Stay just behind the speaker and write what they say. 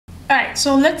All right,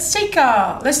 so let's take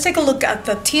a look at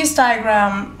the TS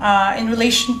diagram in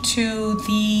relation to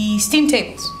the steam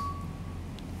tables.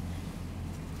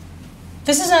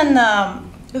 This is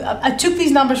I took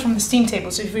these numbers from the steam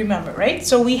tables, if you remember, right?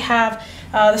 So we have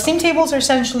the steam tables are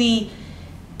essentially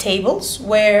tables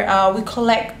where we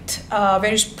collect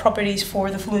various properties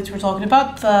for the fluids we're talking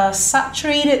about. The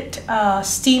saturated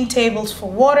steam tables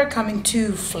for water come in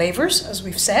two flavors, as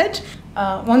we've said.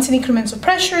 One's in increments of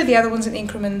pressure, the other one's in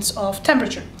increments of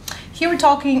temperature. Here we're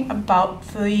talking about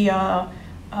the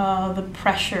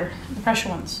pressure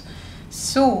ones.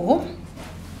 So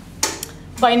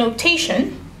by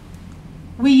notation,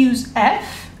 we use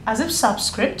F as a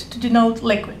subscript to denote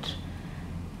liquid.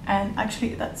 And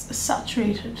actually that's a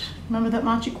saturated, remember that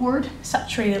magic word?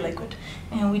 Saturated liquid.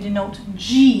 And we denote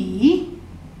G,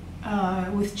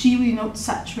 with G we denote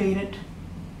saturated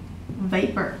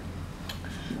vapor.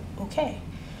 Okay,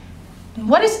 and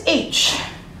what is H?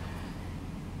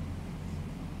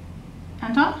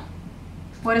 Anton,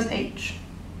 what is H?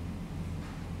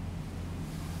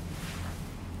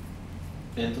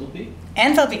 Enthalpy.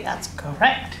 Enthalpy, that's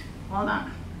correct. Well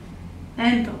done.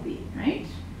 Enthalpy, right?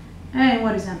 And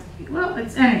what is enthalpy? Well,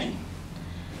 it's energy.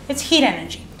 It's heat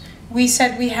energy. We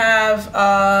said we have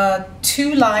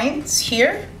two lines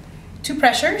here, two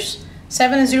pressures,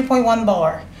 7 and 0.1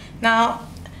 bar. Now,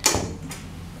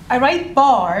 I write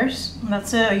bars,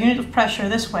 that's a unit of pressure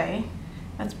this way.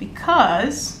 That's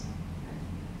because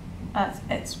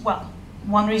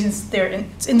one reason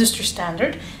it's industry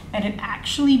standard, and it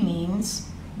actually means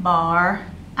bar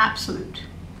absolute.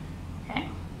 Okay.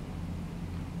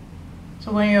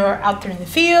 So when you're out there in the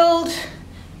field,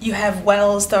 you have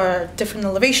wells that are different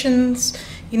elevations.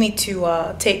 You need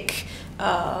to take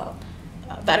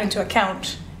that into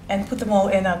account and put them all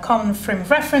in a common frame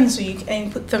of reference, so you can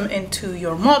put them into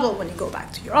your model when you go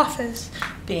back to your office,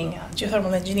 being a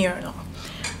geothermal engineer and all.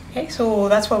 Okay, so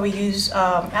that's why we use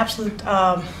absolute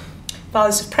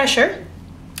values of pressure.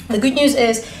 The good news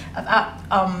is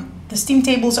the steam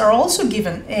tables are also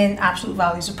given in absolute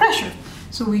values of pressure,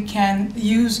 so we can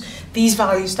use these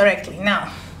values directly.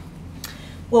 Now,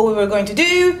 what we were going to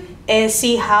do is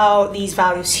see how these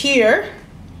values here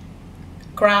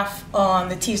graph on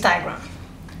the TS diagram.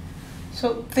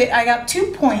 So I got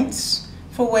 2 points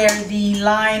for where the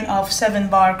line of 7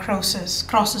 bar crosses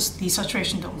the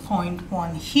saturation point,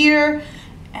 one here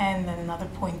and then another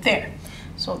point there.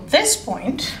 So this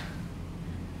point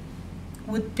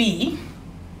would be,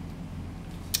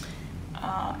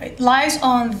 it lies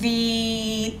on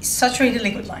the saturated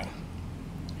liquid line.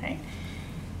 Okay.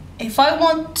 If I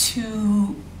want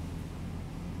to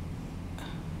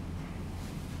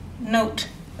note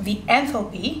the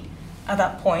enthalpy at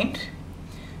that point,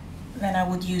 then I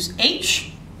would use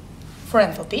H for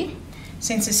enthalpy.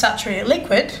 Since it's saturated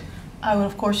liquid, I would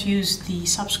of course use the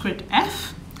subscript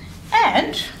F,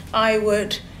 and I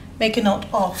would make a note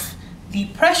of the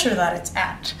pressure that it's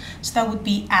at. So that would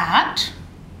be at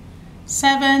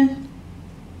 7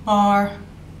 bar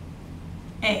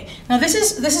A. Now this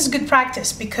is good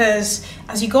practice, because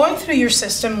as you're going through your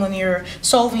system when you're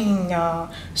solving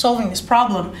this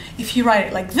problem, if you write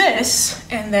it like this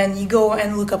and then you go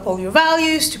and look up all your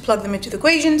values to plug them into the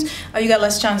equations, you get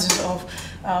less chances of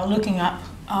looking up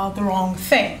the wrong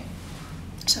thing.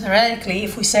 So theoretically,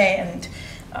 if we say, and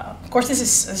of course this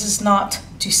is not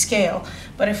to scale,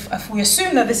 but if we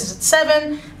assume that this is at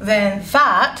 7, then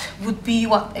that would be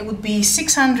what? It would be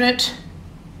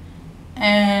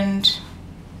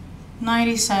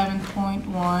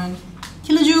 697.1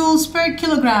 kilojoules per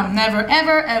kilogram. Never,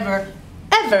 ever, ever,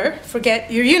 ever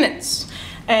forget your units.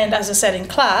 And as I said in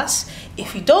class,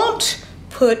 if you don't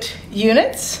put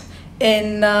units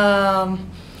in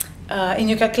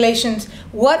your calculations,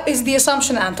 what is the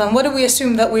assumption, Anton? What do we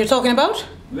assume that we're talking about?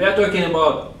 We are talking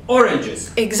about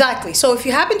oranges. Exactly. So if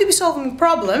you happen to be solving a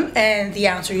problem and the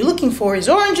answer you're looking for is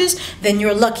oranges, then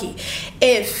you're lucky.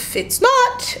 If it's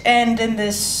not, and in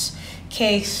this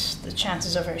case the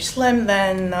chances are very slim,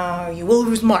 then you will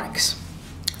lose marks.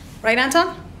 Right,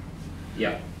 Anton?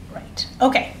 Yeah. Right.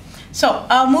 Okay. So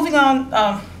moving on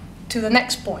to the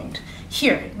next point.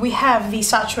 Here we have the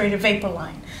saturated vapor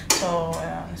line. So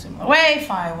in a similar way, if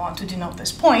I want to denote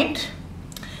this point,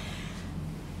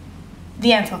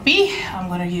 the enthalpy, I'm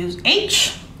going to use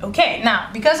H. Okay, now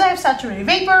because I have saturated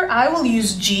vapor, I will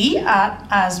use G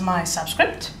as my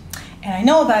subscript, and I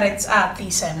know that it's at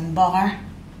the 7 bar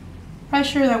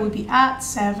pressure. That would be at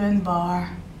 7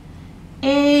 bar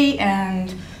A,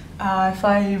 and if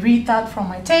I read that from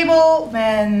my table,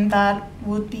 then that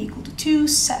would be equal to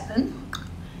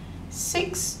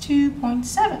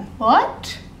 2,762.7.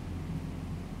 What?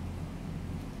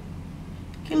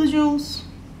 Kilojoules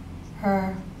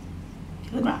per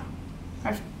kilogram.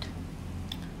 Perfect.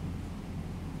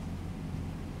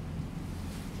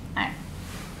 Alright.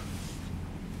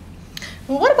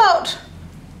 Well, what about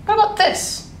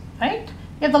this, right?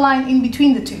 You have the line in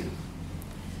between the two.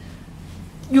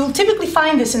 You'll typically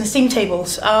find this in the steam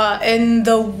tables. In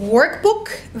the workbook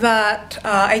that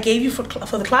I gave you for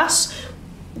the class,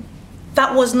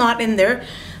 that was not in there.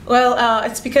 Well,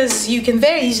 it's because you can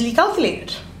very easily calculate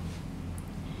it.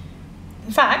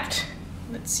 In fact,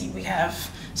 let's see, we have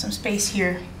some space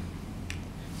here.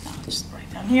 I'll just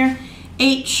write down here.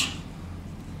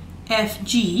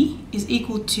 HFG is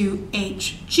equal to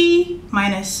HG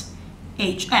minus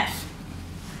HF.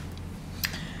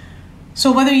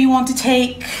 So whether you want to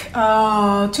take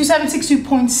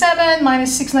 2762.7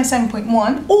 minus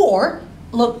 697.1 or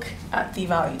look at the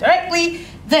value directly,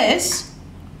 this,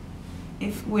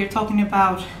 if we're talking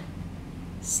about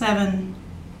 7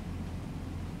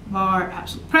 bar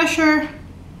absolute pressure,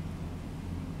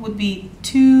 would be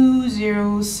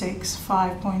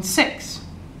 2065.6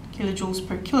 kilojoules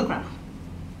per kilogram.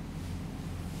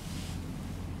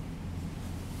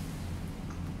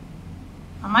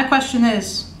 Now my question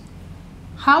is,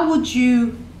 how would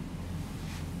you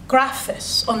graph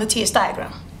this on the TS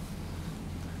diagram?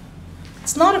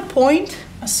 It's not a point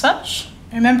as such.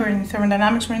 Remember, in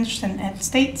thermodynamics, we're interested in end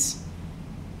states.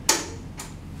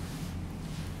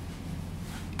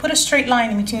 Put a straight line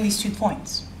in between these 2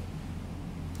 points.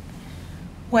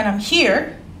 When I'm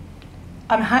here,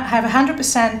 I have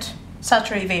 100%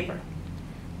 saturated vapor.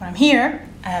 When I'm here,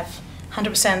 I have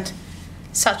 100%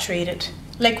 saturated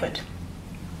liquid.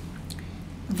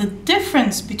 The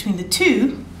difference between the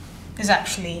two is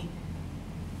actually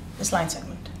this line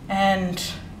segment, and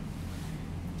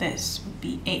this would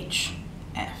be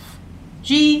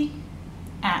HFG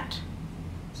at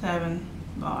 7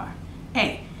 bar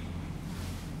A.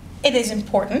 It is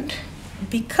important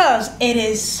because it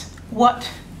is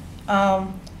what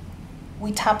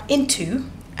we tap into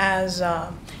as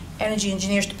energy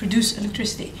engineers to produce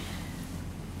electricity.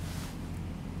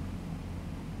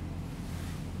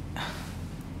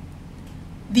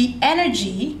 The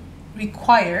energy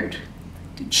required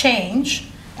to change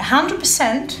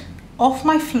 100% of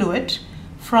my fluid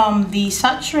from the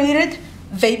saturated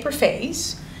vapor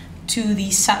phase to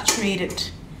the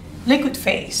saturated liquid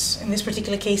phase. In this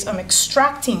particular case, I'm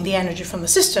extracting the energy from the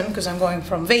system because I'm going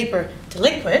from vapor to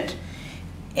liquid,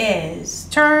 is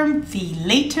termed the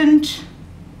latent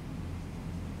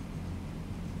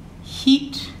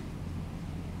heat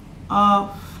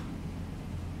of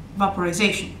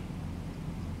vaporization.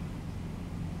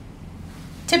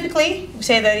 Typically, we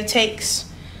say that it takes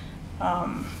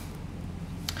a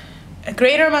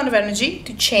greater amount of energy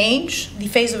to change the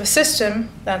phase of a system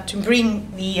than to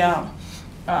bring the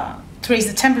to raise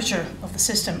the temperature of the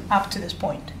system up to this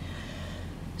point.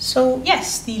 So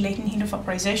yes, the latent heat of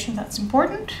vaporization, that's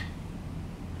important.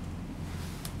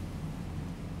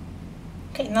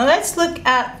 Okay, now let's look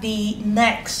at the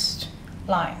next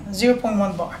line,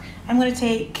 0.1 bar. I'm going to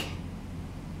take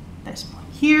this point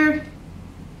here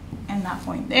and that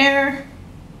point there.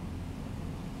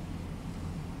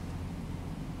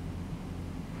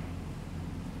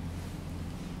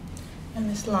 And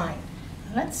this line.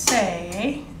 Let's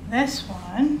say this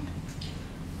one,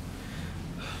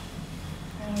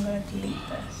 I'm going to delete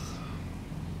this.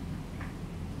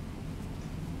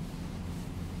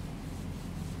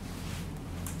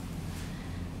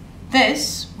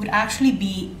 This would actually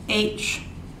be HFG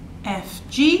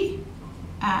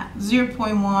at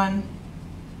 0.1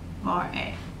 bar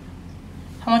A.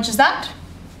 How much is that?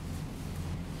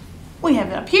 We have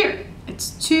it up here.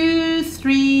 It's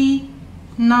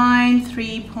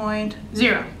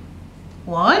 2393.0.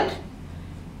 What?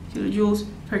 Kilojoules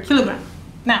per kilogram.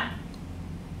 Now,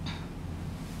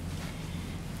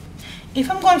 if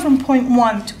I'm going from point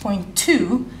 1 to point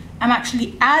 2, I'm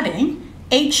actually adding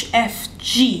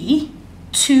HFG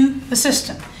to the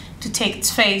system to take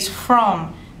its phase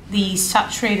from the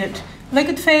saturated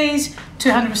liquid phase to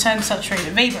 100%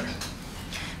 saturated vapor.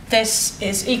 This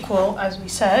is equal, as we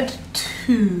said,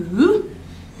 to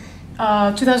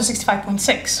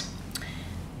 2065.6.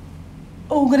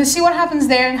 Oh, we're going to see what happens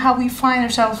there and how we find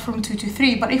ourselves from 2 to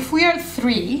 3. But if we are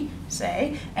 3,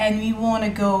 say, and we want to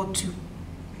go to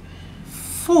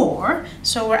 4,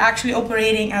 so we're actually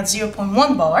operating at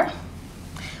 0.1 bar,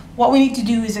 what we need to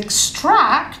do is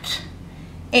extract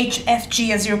HFG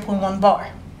at 0.1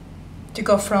 bar to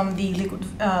go from the liquid,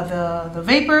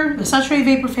 the saturated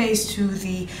vapor phase to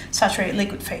the saturated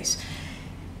liquid phase.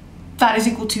 That is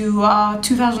equal to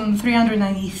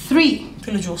 2,393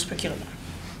 kilojoules per kilogram.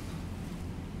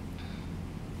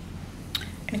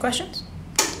 Any questions?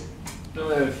 No,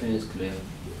 everything is clear.